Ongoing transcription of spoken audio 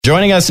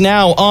Joining us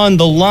now on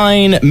the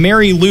line,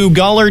 Marylou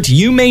Gollert.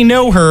 You may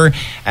know her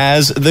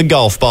as the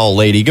Golfball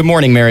Lady. Good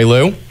morning,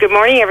 Marylou. Good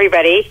morning,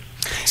 everybody.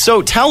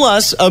 So tell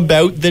us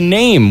about the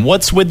name.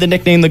 What's with the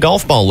nickname the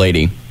Golfball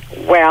Lady?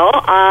 Well,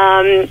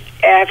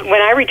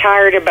 when I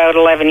retired about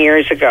 11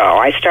 years ago,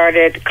 I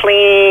started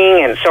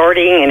cleaning and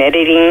sorting and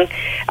editing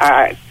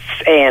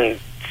and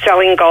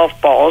selling golf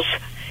balls,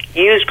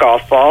 used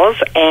golf balls,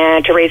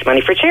 and to raise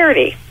money for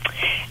charity.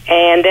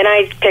 And then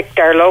I picked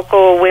our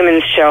local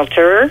women's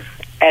shelter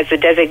as a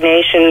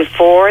designation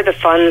for the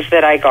funds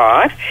that I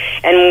got.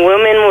 And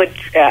women would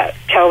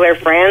tell their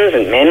friends,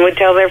 and men would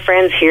tell their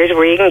friends, here's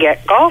where you can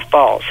get golf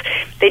balls.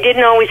 They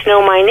didn't always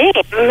know my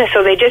name,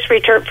 so they just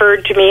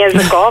referred to me as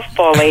the golf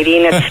ball lady,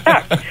 and it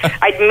stuck.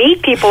 I'd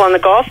meet people on the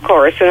golf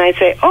course, and I'd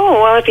say,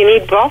 oh, well, if you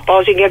need golf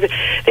balls, you can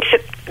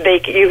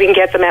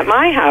get them at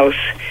my house.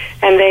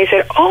 And they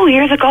said, oh,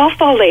 you're the golf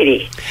ball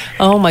lady.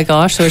 Oh, my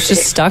gosh. So it's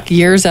just stuck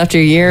years after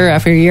year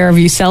after year of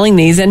you selling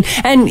these.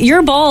 And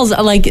your balls,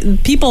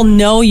 like, people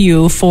know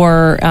you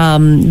for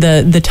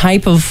the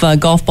type of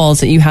golf balls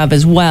that you have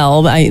as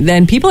well.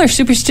 And people are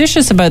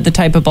superstitious about the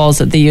type of balls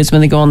that they use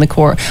when they go on the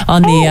court,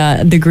 on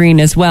the green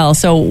as well.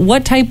 So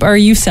what type are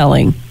you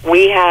selling?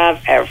 We have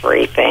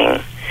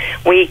everything.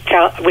 We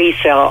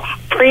sell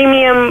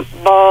premium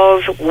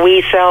balls.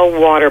 We sell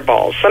water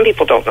balls. Some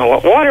people don't know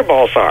what water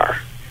balls are.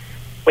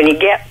 When you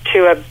get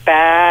to a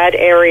bad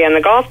area on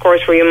the golf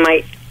course where you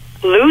might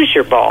lose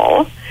your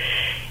ball,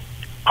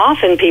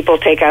 often people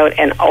take out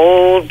an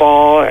old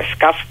ball or a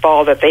scuffed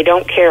ball that they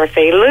don't care if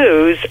they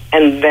lose,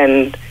 and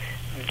then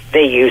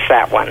they use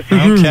that one.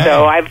 Okay.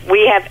 So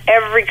we have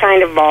every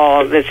kind of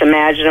ball that's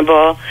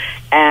imaginable,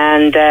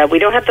 and we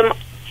don't have them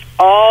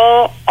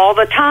all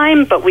the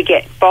time, but we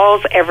get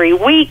balls every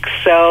week.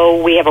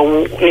 So we have a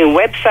new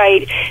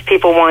website.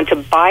 People want to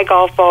buy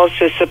golf balls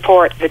to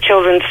support the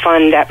children's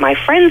fund at my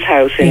friend's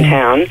house in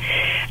town.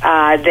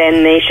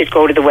 Then they should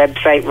go to the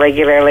website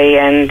regularly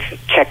and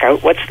check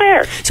out what's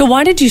there. So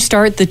why did you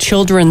start the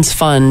children's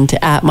fund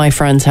at my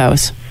friend's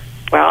house?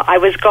 Well, I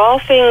was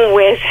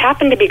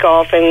happened to be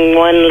golfing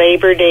one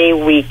Labor Day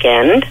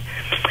weekend,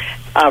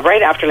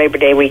 right after Labor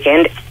Day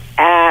weekend,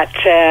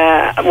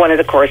 at one of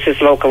the courses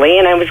locally,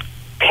 and I was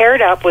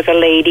paired up with a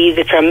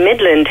lady from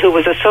Midland who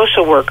was a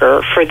social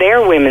worker for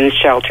their women's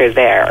shelter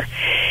there.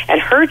 And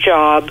her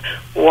job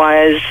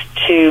was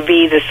to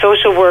be the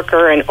social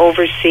worker and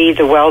oversee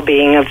the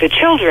well-being of the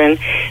children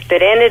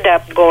that ended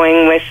up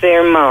going with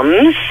their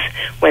mums.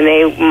 When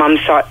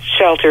mums sought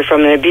shelter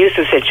from an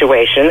abusive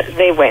situation,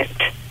 they went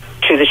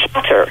to the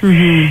shelter.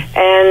 Mm-hmm.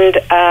 And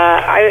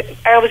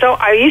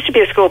I used to be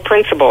a school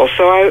principal,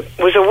 so I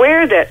was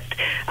aware that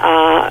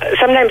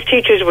sometimes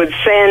teachers would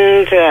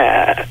send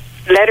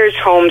letters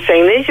home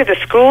saying these are the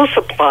school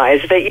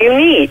supplies that you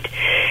need.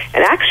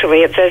 And actually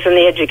it says in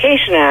the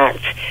Education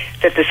Act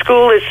that the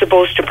school board is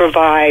supposed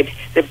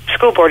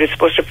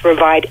to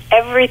provide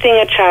everything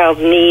a child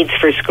needs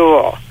for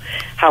school.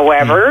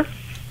 However,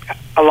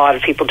 a lot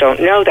of people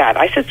don't know that.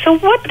 I said, so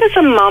what does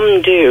a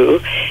mom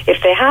do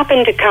if they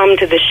happen to come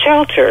to the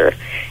shelter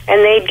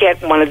and they'd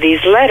get one of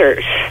these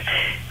letters?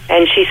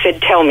 And she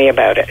said, tell me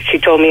about it. She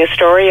told me a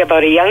story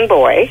about a young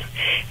boy.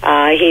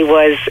 He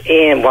was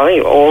he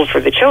was old for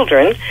the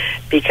children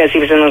because he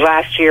was in the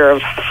last year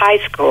of high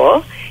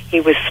school. He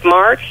was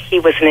smart.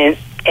 He was in an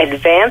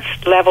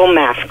advanced level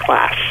math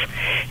class.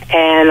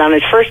 And on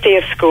his first day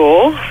of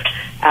school,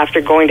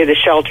 after going to the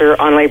shelter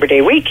on Labor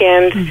Day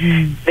weekend,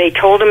 they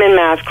told him in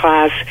math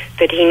class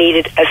that he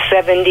needed a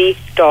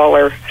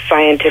 $70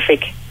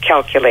 scientific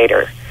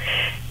calculator.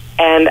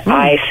 And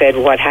I said,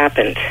 what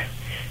happened?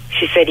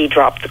 She said he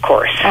dropped the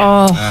course.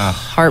 Oh,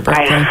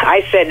 heartbreaking.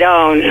 I said,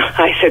 oh, no.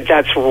 I said,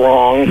 that's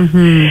wrong.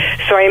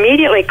 Mm-hmm. So I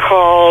immediately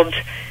called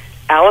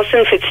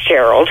Allison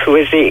Fitzgerald, who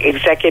is the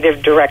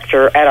executive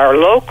director at our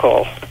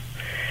local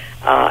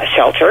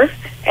shelter.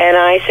 And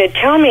I said,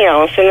 tell me,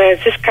 Allison,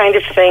 has this kind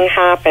of thing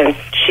happened?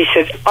 She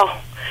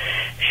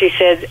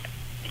said,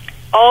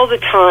 all the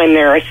time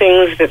there are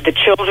things that the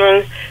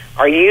children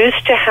are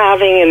used to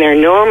having in their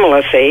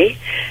normalcy,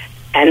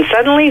 and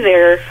suddenly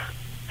they're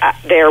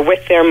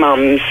with their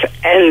mums,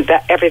 and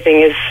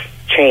everything is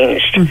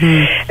changed.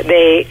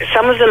 Mm-hmm.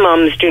 Some of the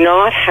mums do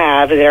not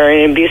have, they're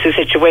in abusive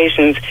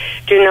situations,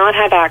 do not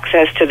have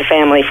access to the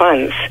family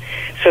funds.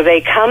 So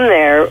they come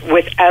there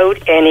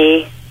without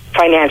any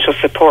financial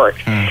support.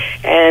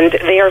 And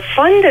they are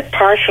funded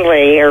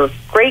partially, or a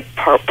great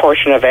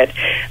portion of it,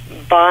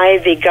 by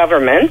the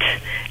government.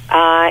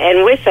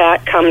 And with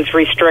that comes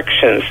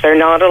restrictions. They're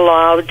not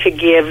allowed to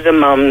give the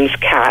mums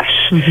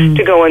cash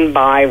to go and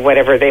buy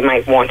whatever they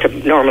might want to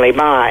normally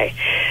buy.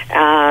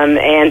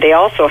 And they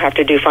also have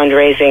to do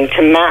fundraising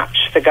to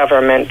match the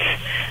government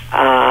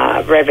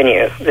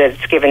revenue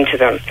that's given to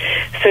them.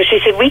 So she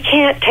said, we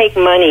can't take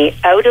money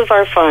out of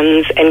our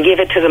funds and give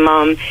it to the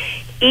mom,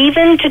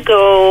 even to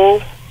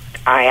go,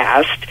 I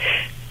asked,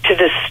 to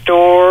the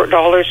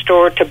dollar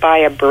store to buy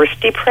a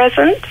birthday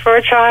present for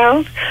a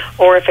child,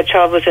 or if a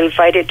child was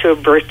invited to a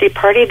birthday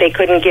party, they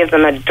couldn't give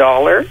them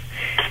 $1.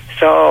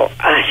 So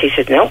she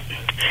said, no.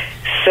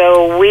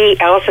 So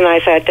Alice and I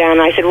sat down,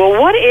 and I said, well,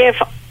 what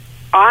if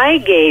I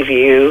gave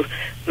you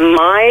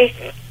my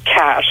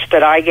cash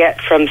that I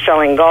get from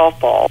selling golf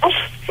balls,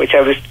 which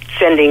I was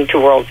sending to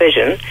World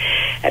Vision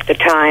at the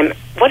time?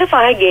 What if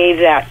I gave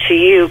that to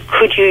you?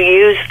 Could you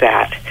use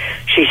that?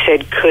 She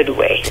said, could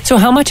we? So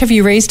how much have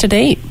you raised to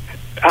date?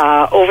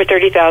 Over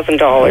 $30,000 in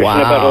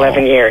about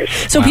 11 years.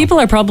 So people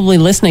are probably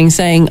listening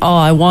saying, oh,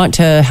 I want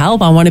to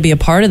help. I want to be a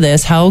part of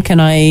this. How can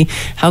I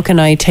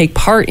take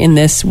part in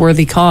this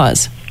worthy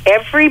cause?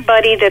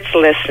 Everybody that's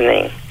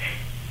listening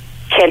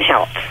can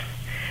help.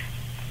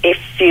 If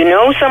you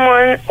know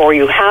someone or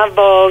you have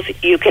balls,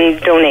 you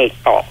can donate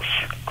balls.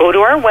 Go to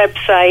our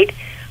website,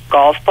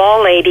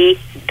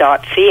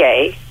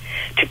 golfballlady.ca,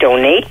 to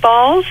donate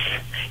balls.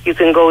 You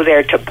can go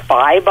there to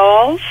buy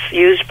balls,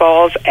 used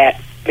balls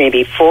at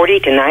maybe 40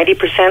 to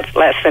 90%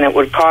 less than it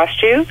would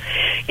cost you.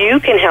 You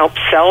can help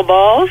sell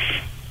balls.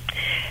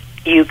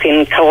 You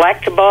can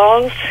collect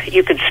balls.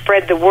 You could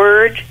spread the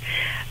word.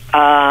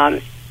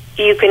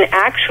 You can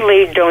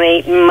actually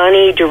donate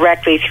money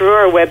directly through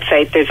our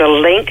website. There's a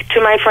link to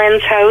my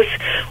friend's house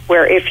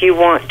where if you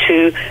want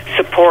to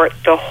support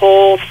the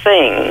whole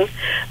thing,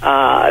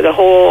 the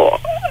whole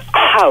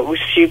house,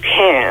 you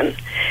can.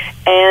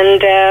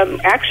 And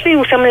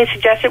actually, somebody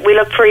suggested we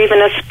look for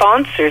even a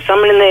sponsor,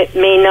 someone that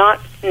may not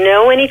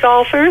know any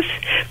golfers,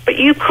 but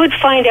you could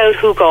find out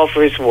who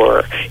golfers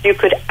were. You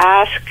could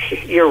ask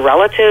your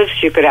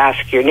relatives, you could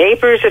ask your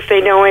neighbors if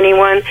they know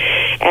anyone,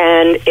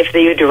 and if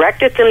you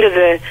directed them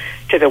to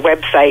the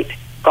website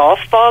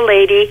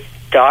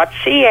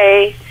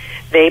golfballlady.ca,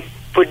 they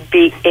would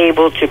be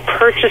able to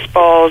purchase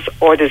balls,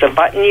 or there's a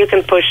button you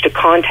can push to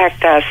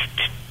contact us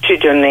to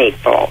donate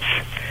balls.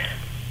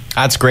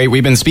 That's great.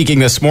 We've been speaking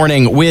this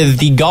morning with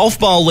the golf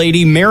ball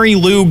lady,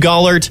 Marylou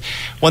Gollert.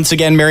 Once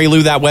again,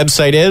 Marylou, that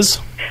website is?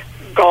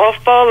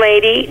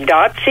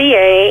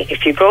 golfballlady.ca.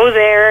 If you go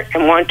there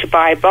and want to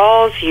buy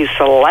balls, you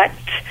select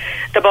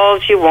the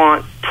balls you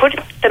want, put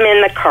them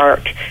in the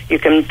cart. You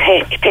can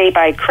pay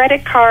by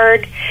credit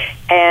card,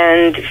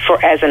 and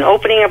as an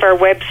opening of our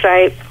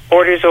website,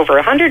 orders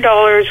over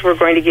 $100, we're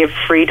going to give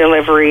free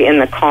delivery in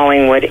the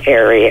Collingwood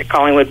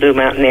Blue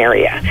Mountain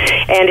area.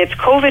 And it's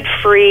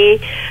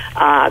COVID-free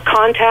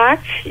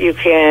contact. You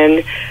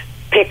can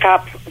pick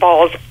up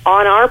balls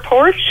on our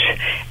porch,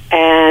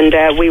 and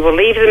we will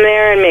leave them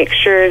there and make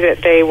sure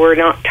that they were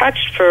not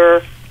touched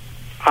for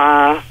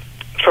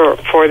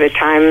the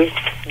time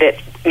that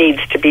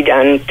needs to be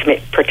done to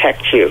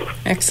protect you.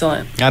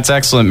 Excellent. That's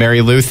excellent,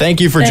 Marylou.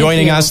 Thank you for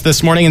joining us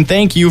this morning, and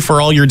thank you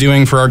for all you're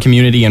doing for our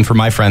community and for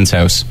My Friend's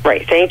House.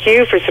 Right. Thank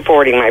you for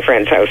supporting My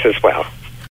Friend's House as well.